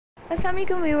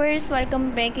Assalamualaikum viewers, welcome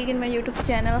back again my YouTube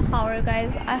channel. How are you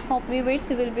guys? I hope viewers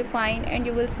you will be fine and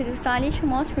you will see the stylish,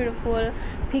 most beautiful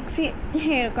pixie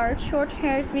haircuts, short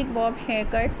hairs with bob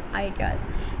haircuts ideas.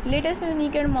 Latest,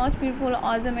 unique and most beautiful,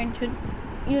 awesome and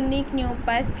unique new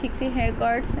best pixie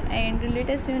haircuts and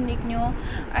latest unique new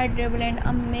adorable and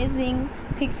amazing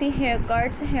pixie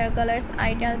haircuts, hair colors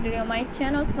ideas video my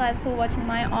channels. Guys, for watching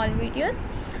my all videos.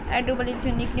 Adorable is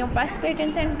unique new best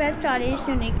patterns and best stylish,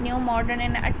 unique new modern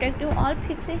and attractive all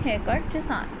pixie haircut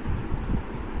designs.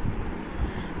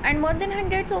 And more than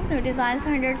hundreds of new designs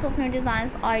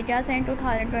ideas and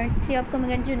 2023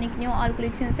 upcoming and unique new all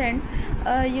collections and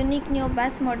unique new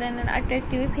best modern and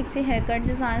attractive pixie haircut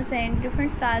designs and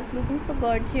different styles looking so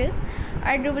gorgeous.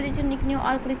 Adorable is unique new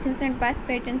all collections and best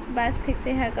patterns, best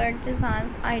pixie haircut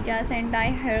designs ideas and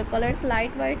dye hair colors,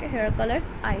 lightweight hair colors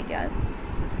ideas.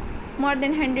 More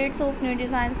than hundreds of new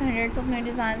designs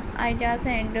ideas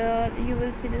and you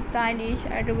will see the stylish,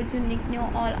 adorable, unique new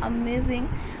all amazing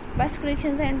best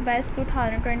collections and best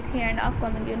 2023 and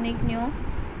upcoming unique new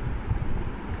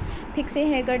pixie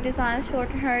haircut designs, short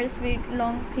hairs with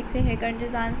long pixie haircut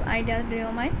designs ideas video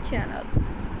on my channel.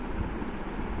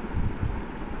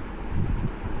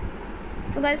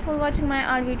 So guys, for watching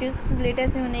my all videos,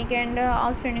 latest unique and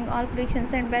outstanding all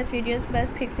collections and best videos,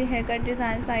 best pixie haircut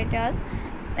designs ideas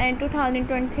and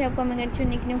 2023 upcoming and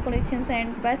unique new collections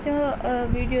and best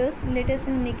videos, latest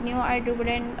unique new adorable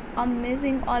and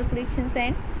amazing all collections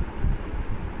and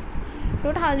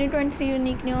 2023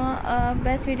 unique new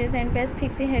best videos and best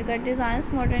pixie haircut designs,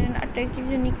 modern and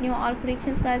attractive unique new all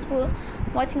collections. Guys, for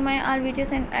watching my all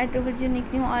videos and adorable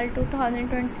unique new all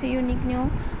 2023 unique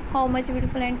new how much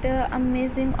beautiful and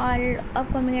amazing all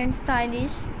upcoming and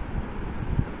stylish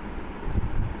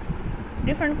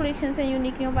different collections and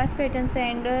unique new best patterns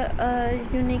and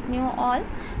unique new all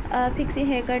pixie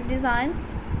haircut designs.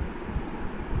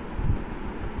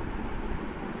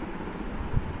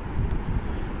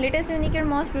 Latest unique and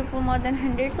most beautiful, more than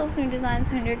hundreds of new designs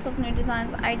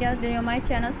ideas video my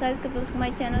channels. Guys, keep to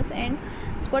my channels and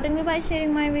supporting me by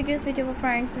sharing my videos with your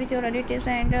friends, with your relatives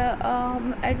and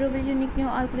adorable unique new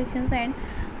all collections and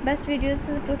best videos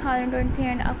 2023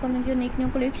 and upcoming unique new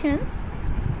collections.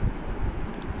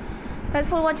 Guys,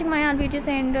 for watching my all videos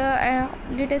and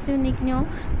latest unique new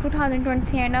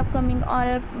 2023 and upcoming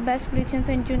all best collections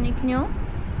and unique new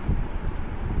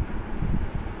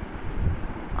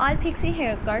all pixie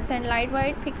haircuts and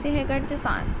lightweight pixie haircut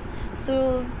designs.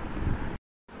 So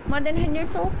more than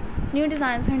hundreds of new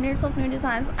designs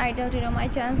ideas video my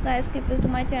channels. Guys, keep to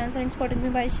my channels and supporting me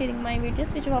by sharing my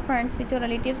videos with your friends, with your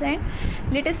relatives and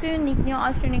latest unique new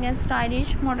outstanding and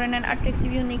stylish, modern and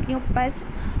attractive unique new best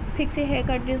pixie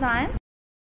haircut designs.